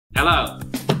Hello,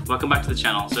 welcome back to the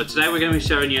channel. So today we're going to be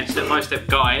showing you a step-by-step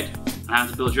guide on how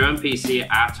to build your own PC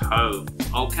at home.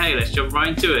 Okay, let's jump right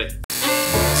into it.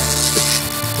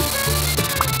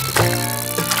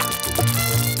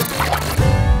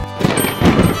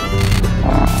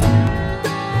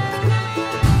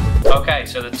 Okay,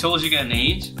 so the tools you're going to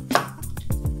need: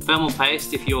 thermal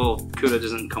paste if your cooler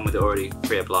doesn't come with it already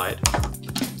pre-applied.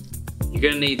 You're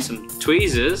going to need some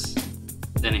tweezers,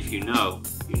 then if you know,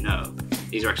 you know.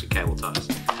 These are actually cable ties.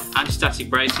 Anti-static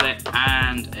bracelet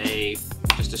and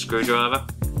just a screwdriver.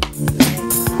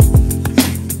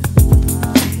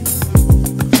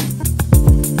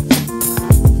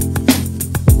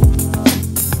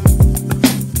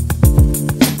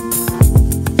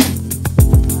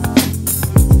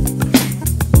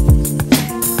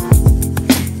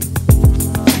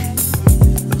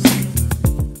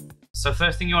 So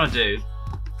first thing you want to do,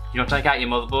 you want to take out your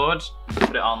motherboard, put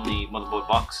it on the motherboard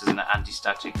box as an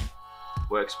anti-static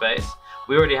workspace.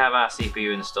 We already have our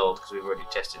CPU installed because we've already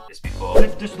tested this before.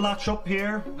 Lift this latch up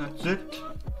here, that's it.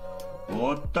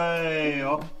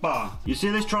 Oppa. You see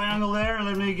this triangle there?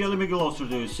 Let me get closer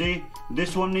to you. See?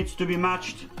 This one needs to be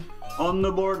matched on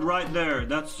the board right there.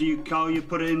 That's how you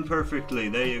put it in perfectly.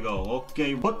 There you go.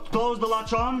 Okay, close the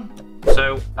latch on.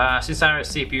 So since our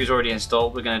CPU is already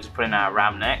installed, we're going to put in our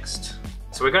RAM next.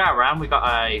 So we got our RAM, we got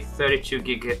a 32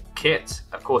 gig kit,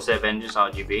 of course Avengers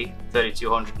RGB,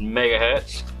 3200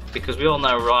 megahertz, because we all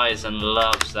know Ryzen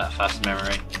loves that fast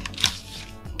memory.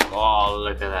 Oh,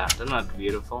 look at that, isn't that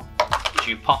beautiful?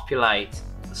 You populate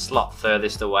the slot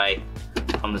furthest away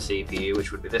from the CPU,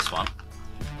 which would be this one.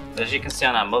 But as you can see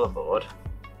on our motherboard,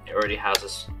 it already has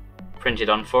us printed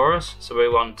on for us. So we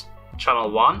want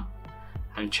channel 1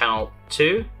 and channel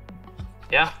 2,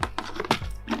 yeah?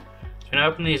 We're going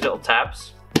to open these little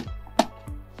tabs.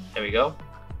 There we go.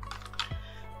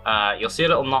 You'll see a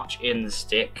little notch in the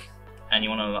stick, and you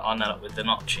want to line that up with the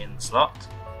notch in the slot.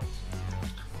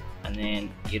 And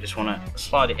then you just want to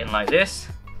slide it in like this.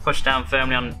 Push down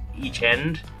firmly on each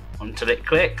end until it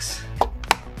clicks.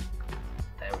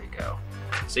 There we go.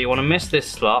 So you want to miss this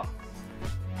slot,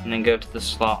 and then go to the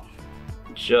slot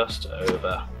just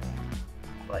over,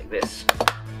 like this.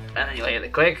 And then you let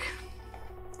it click.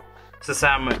 So that's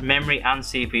our memory and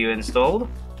CPU installed.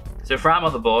 So for our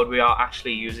motherboard, we are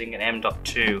actually using an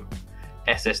M.2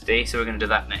 SSD, so we're going to do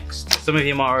that next. Some of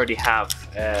you might already have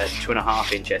a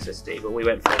 2.5-inch SSD, but we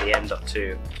went for the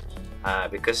M.2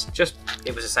 because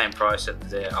it was the same price on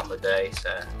the day,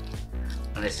 so,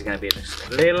 and this is going to be just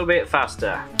a little bit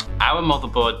faster. Our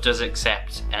motherboard does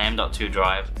accept an M.2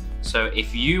 drive, so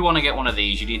if you want to get one of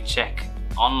these, you need to check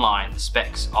online the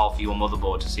specs of your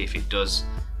motherboard to see if it does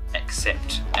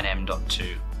accept an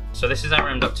M.2. So this is our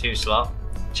M.2 slot.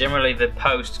 Generally the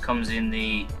post comes in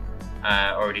the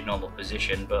already normal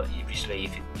position, but obviously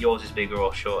if yours is bigger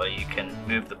or shorter, you can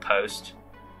move the post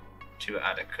to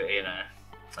adequate, there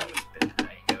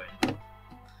you go.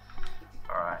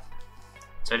 Alright,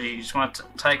 so you just want to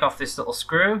take off this little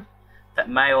screw that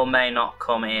may or may not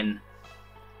come in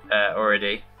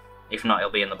already. If not,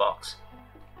 it'll be in the box.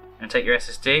 And take your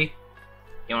SSD,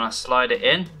 you want to slide it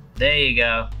in. There you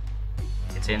go.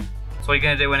 It's in. So what you're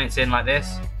going to do when it's in like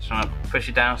this, just want to push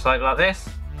it down slightly like this,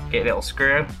 get a little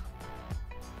screw,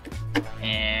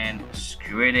 and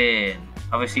screw it in.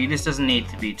 Obviously this doesn't need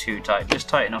to be too tight, just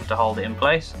tight enough to hold it in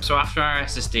place. So after our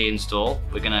SSD install,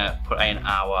 we're going to put in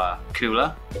our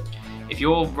cooler. If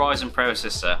your Ryzen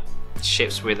processor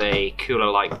ships with a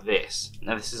cooler like this,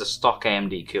 now this is a stock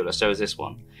AMD cooler, so is this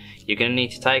one, you're going to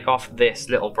need to take off this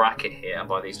little bracket here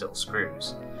by these little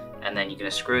screws. And then you're going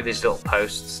to screw these little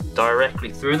posts directly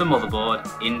through the motherboard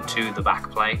into the back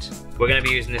plate. We're going to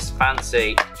be using this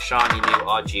fancy, shiny new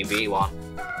RGB one,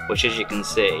 which as you can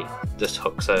see, just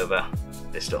hooks over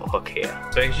this little hook here.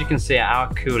 So as you can see,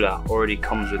 our cooler already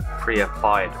comes with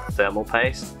pre-applied thermal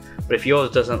paste. But if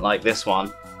yours doesn't like this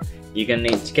one, you're going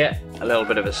to need to get a little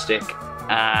bit of a stick,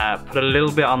 put a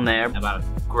little bit on there, about a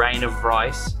grain of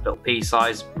rice, little pea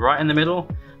size, right in the middle.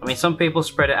 I mean, some people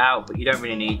spread it out, but you don't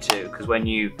really need to, because when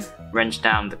you wrench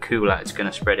down the cooler, it's going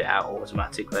to spread it out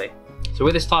automatically. So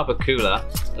with this type of cooler,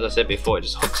 as I said before, it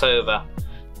just hooks over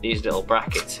these little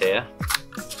brackets here.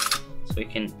 So we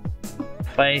can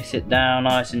place it down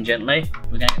nice and gently.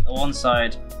 We're going to get the one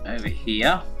side over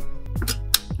here.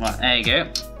 Right, there you go.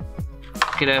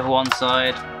 Hook it over one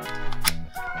side,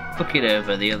 hook it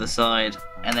over the other side,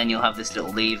 and then you'll have this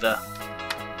little lever,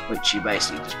 which you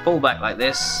basically just pull back like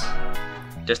this.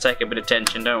 Just take a bit of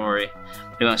tension, don't worry,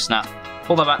 it won't snap.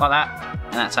 Pull that back like that,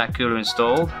 and that's our cooler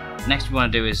installed. Next we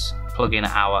want to do is plug in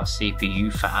our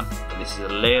CPU fan, but this is a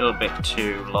little bit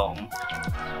too long.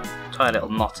 Tie a little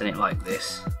knot in it like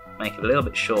this, make it a little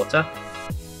bit shorter.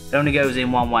 It only goes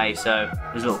in one way, so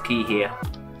there's a little key here.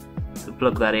 So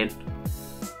plug that in.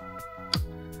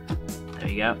 There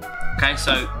you go. Okay,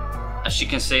 so as you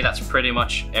can see, that's pretty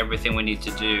much everything we need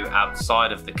to do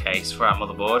outside of the case for our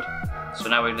motherboard. So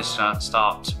now we're going to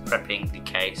start prepping the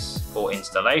case for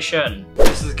installation.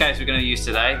 This is the case we're going to use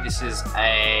today. This is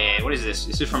what is this?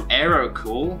 This is from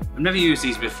AeroCool. I've never used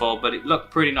these before, but it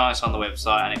looked pretty nice on the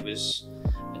website and it was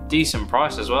a decent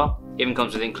price as well. Even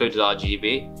comes with included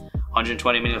RGB,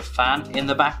 120mm fan in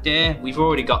the back there. We've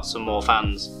already got some more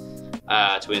fans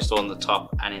to install on the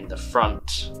top and in the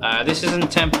front. This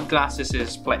isn't tempered glass, this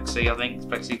is plexi, I think. It's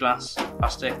plexiglass,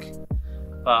 plastic.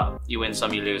 But you win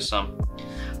some, you lose some.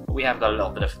 But we have got a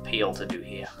little bit of peel to do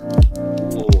here.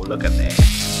 Oh, look at this.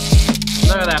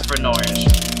 Look at that for noise.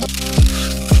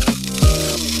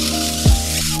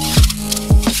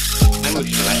 Maybe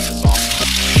we should let this off.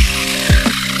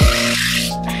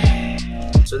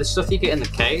 So this stuff you get in the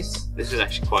case, this is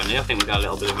actually quite new. I think we've got a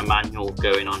little bit of a manual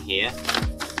going on here.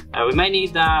 We may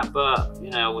need that, but you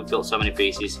know, we've built so many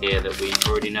pieces here that we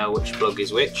already know which plug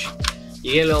is which.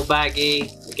 You get a little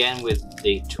baggie, again with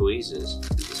the tweezers.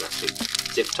 This is actually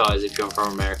zip ties if you're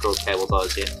from America, or cable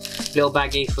ties here. Little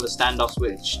baggie for the standoffs,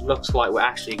 which looks like we're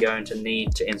actually going to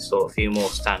need to install a few more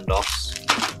standoffs.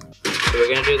 So we're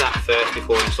going to do that first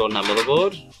before installing our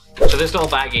motherboard. So this little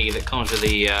baggie that comes with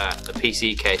the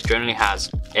PC case generally has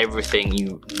everything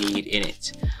you need in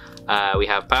it. We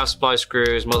have power supply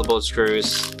screws, motherboard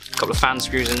screws, a couple of fan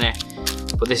screws in there.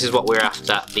 But this is what we're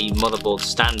after, the motherboard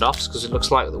standoffs, because it looks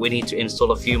like we need to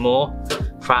install a few more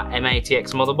for our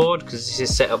M-ATX motherboard, because this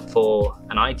is set up for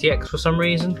an ITX for some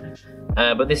reason.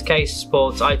 But this case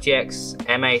supports ITX,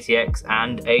 M-ATX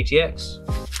and ATX.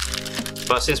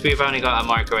 But since we've only got a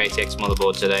micro ATX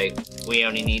motherboard today, we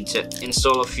only need to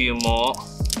install a few more.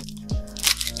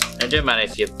 It doesn't matter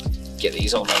if you get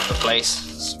these all over the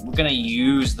place, we're going to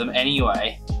use them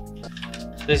anyway.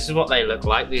 This is what they look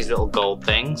like, these little gold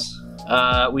things.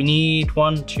 We need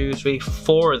 1, 2, 3,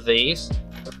 4 of these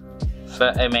for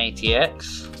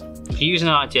M-ATX. If you're using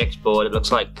an ITX board, it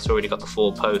looks like it's already got the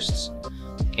 4 posts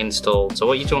installed. So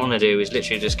what you don't want to do is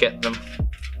literally just get them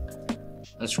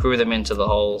and screw them into the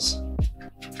holes.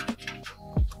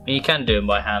 I mean, you can do them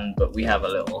by hand, but we have a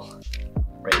little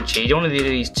wrench here. You don't want to do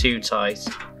these too tight.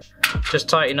 Just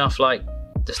tight enough, like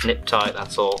just nip tight,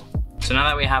 that's all. So now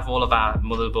that we have all of our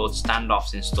motherboard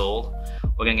standoffs installed,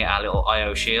 we're going to get our little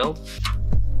I/O shield.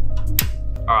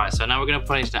 Alright, so now we're going to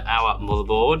put it into our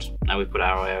motherboard. Now we put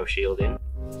our I/O shield in.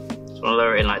 So we'll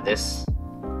lower it in like this,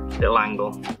 little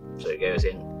angle, so it goes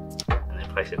in, and then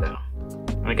place it down. I'm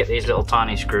going to get these little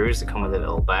tiny screws that come with a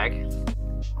little bag.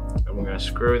 And we're going to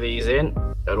screw these in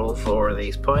at all 4 of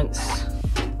these points.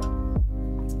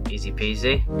 Easy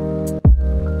peasy.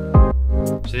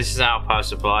 So this is our power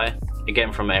supply,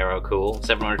 again from AeroCool,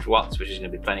 700 watts, which is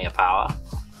going to be plenty of power.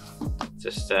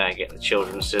 Just get the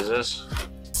children's scissors.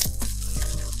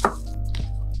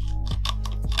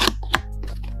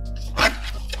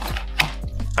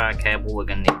 Power cable, we're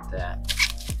going to need that.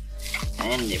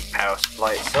 And the power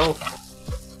supply itself.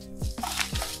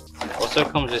 It also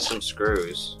comes with some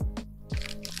screws.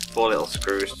 4 little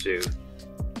screws to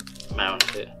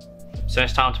mount it. So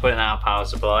it's time to put in our power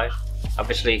supply.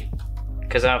 Obviously,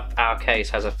 because our case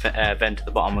has a vent at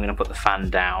the bottom, we're going to put the fan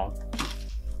down.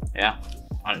 Yeah.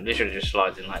 And it literally just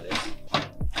slides in like this.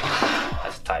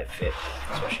 That's a tight fit,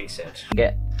 that's what she said.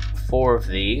 Get 4 of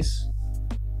these.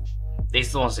 These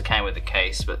are the ones that came with the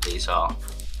case, but these are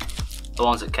the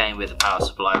ones that came with the power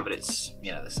supply, but it's,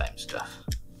 you know, the same stuff.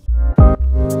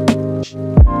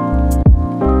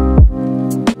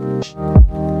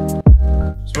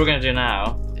 So what we're going to do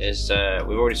now is,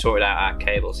 we've already sorted out our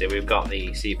cables here. We've got the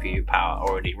CPU power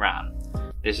already ran.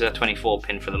 This is a 24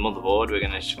 pin for the motherboard. We're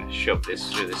going to shove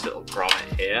this through this little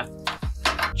grommet here.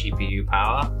 GPU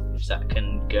power, which that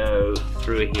can go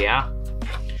through here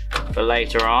for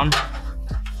later on.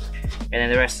 And then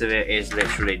the rest of it is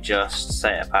literally just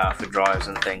SATA power for drives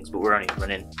and things, but we're only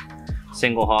running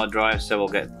single hard drive, so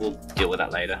we'll deal with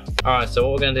that later. Alright, so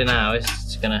what we're going to do now is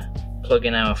just going to plug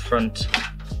in our front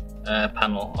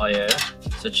panel I/O,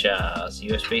 such as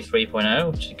USB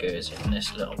 3.0, which goes in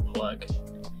this little plug.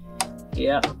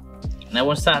 Yeah. Now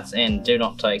once that's in, do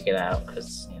not take it out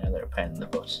because you know they're a pain in the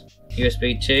butt.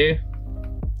 USB 2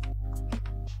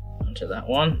 onto that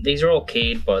one. These are all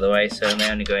keyed, by the way, so they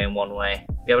only go in one way.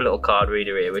 We have a little card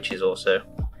reader here, which is also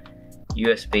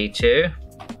USB 2.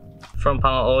 Front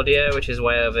panel audio, which is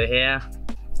way over here.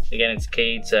 Again, it's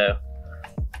keyed, so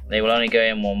they will only go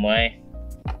in one way.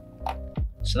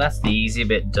 So that's the easy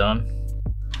bit done.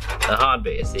 The hard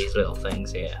bit is these little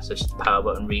things here, such as the power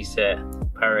button reset,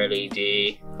 power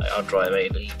LED, hard drive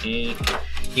LED. You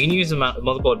can use the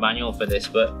motherboard manual for this,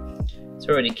 but it's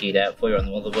already keyed out for you on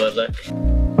the motherboard, look.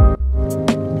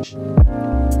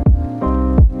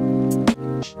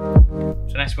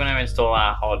 So next we're going to install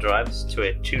our hard drives to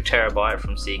a 2 terabyte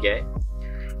from Seagate.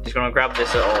 Just going to grab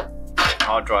this little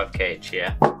hard drive cage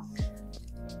here.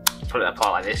 Put it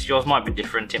apart like this. Yours might be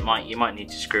different. You might need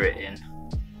to screw it in.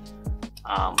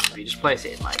 If you just place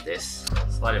it in like this,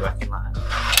 slide it back in like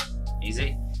that.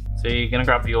 Easy. So you're going to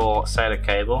grab your SATA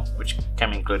cable, which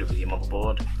can be included with your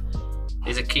motherboard.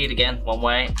 These are keyed again one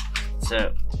way,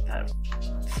 so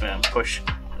push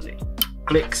as it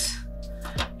clicks.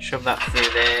 Shove that through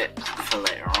there for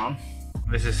later on.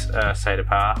 This is SATA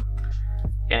power.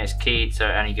 Again, it's keyed, so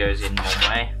it only goes in one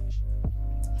way.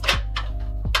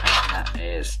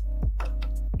 And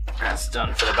that's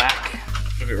done for the back.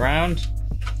 Flip it round.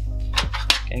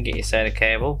 Again, get your SATA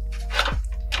cable.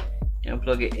 You'll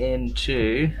plug it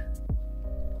into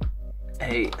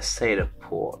a SATA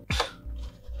port.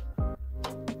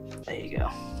 There you go.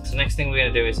 So next thing we're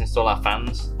going to do is install our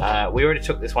fans. We already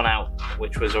took this one out,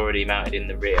 which was already mounted in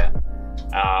the rear.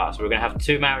 So we're going to have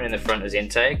 2 mounted in the front as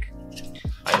intake.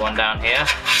 Like one down here,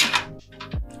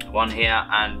 one here,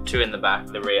 and 2 in the back,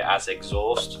 the rear as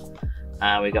exhaust.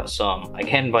 We got some,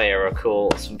 again by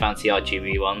Aerocool, some fancy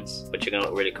RGB ones, which are going to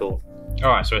look really cool.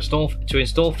 Alright, so to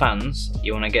install fans,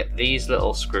 you want to get these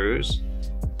little screws.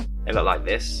 They look like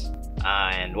this.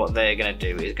 And what they're going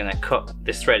to do is going to cut,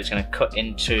 this thread is going to cut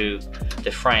into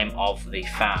the frame of the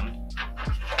fan.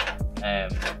 So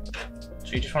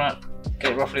you just want to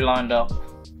get it roughly lined up.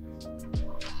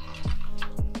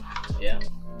 Yeah.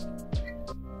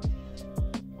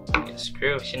 Get a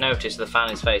screw. If you notice, the fan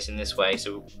is facing this way,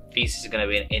 so this is going to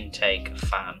be an intake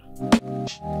fan.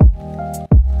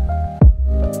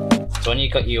 So when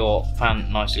you've got your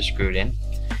fan nicely screwed in,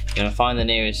 you're going to find the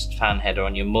nearest fan header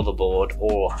on your motherboard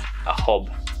or a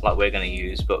hub like we're going to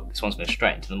use, but this one's going to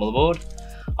straight into the motherboard.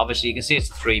 Obviously you can see it's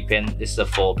a 3-pin, this is a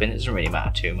 4-pin, it doesn't really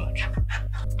matter too much.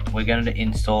 We're going to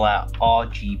install our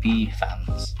RGB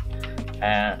fans.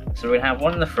 So we're going to have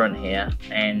one in the front here,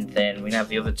 and then we have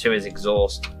the other 2 as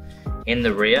exhaust in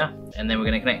the rear, and then we're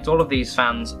going to connect all of these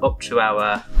fans up to our,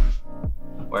 up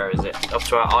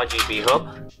to our RGB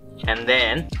hub, and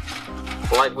then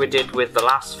like we did with the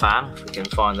last fan, we can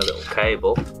find the little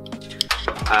cable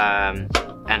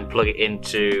and plug it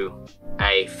into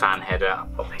a fan header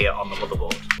up here on the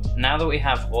motherboard. Now that we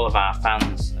have all of our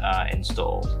fans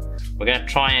installed, we're going to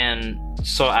try and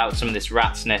sort out some of this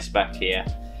rat's nest back here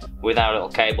with our little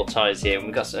cable ties here. And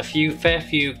we've got a fair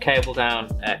few tie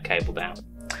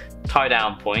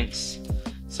down points.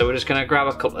 So we're just going to grab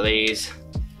a couple of these.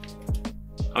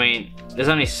 I mean, there's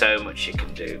only so much you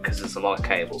can do because there's a lot of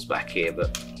cables back here,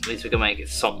 but at least we can make it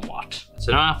somewhat.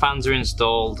 So now our fans are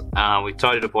installed. We've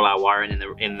tidied up all our wiring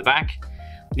in the back.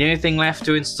 The only thing left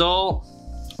to install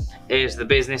is the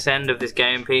business end of this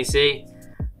game PC,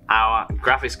 our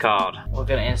graphics card. We're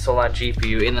going to install our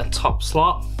GPU in the top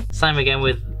slot. Same again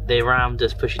with the RAM,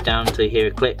 just push it down until you hear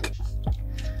a click,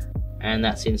 and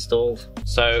that's installed.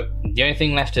 So the only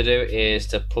thing left to do is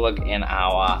to plug in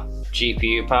our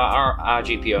GPU power. Our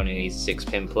GPU only needs a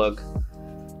 6-pin plug,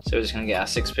 so we're just going to get our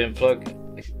 6-pin plug.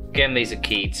 Again, these are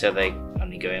keyed, so they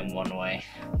only go in one way.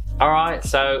 Alright,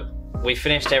 so we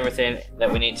finished everything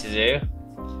that we need to do.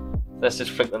 Let's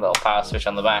just flick the little power switch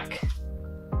on the back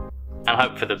and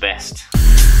hope for the best.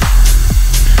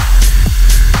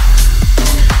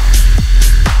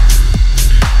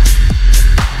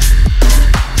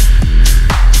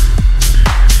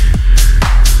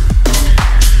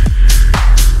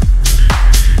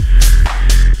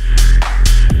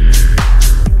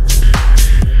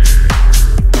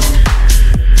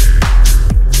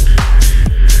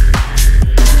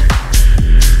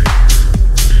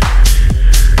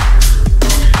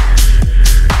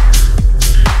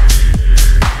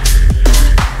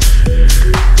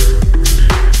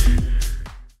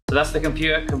 So that's the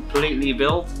computer completely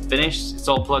built, finished. It's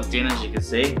all plugged in, as you can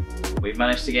see. We've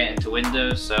managed to get into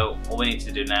Windows, so all we need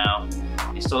to do now is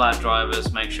install our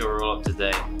drivers, make sure we're all up to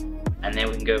date, and then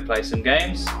we can go play some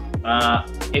games.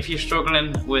 If you're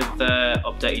struggling with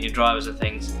updating your drivers and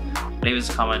things, leave us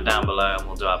a comment down below and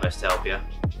we'll do our best to help you.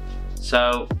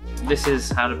 So this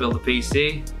is how to build a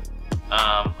PC.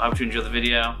 I hope you enjoyed the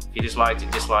video. If you disliked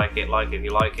it, dislike it. Like it if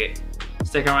you like it.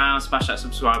 Stick around, smash that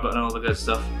subscribe button and all the good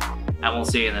stuff. And we'll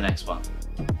see you in the next one.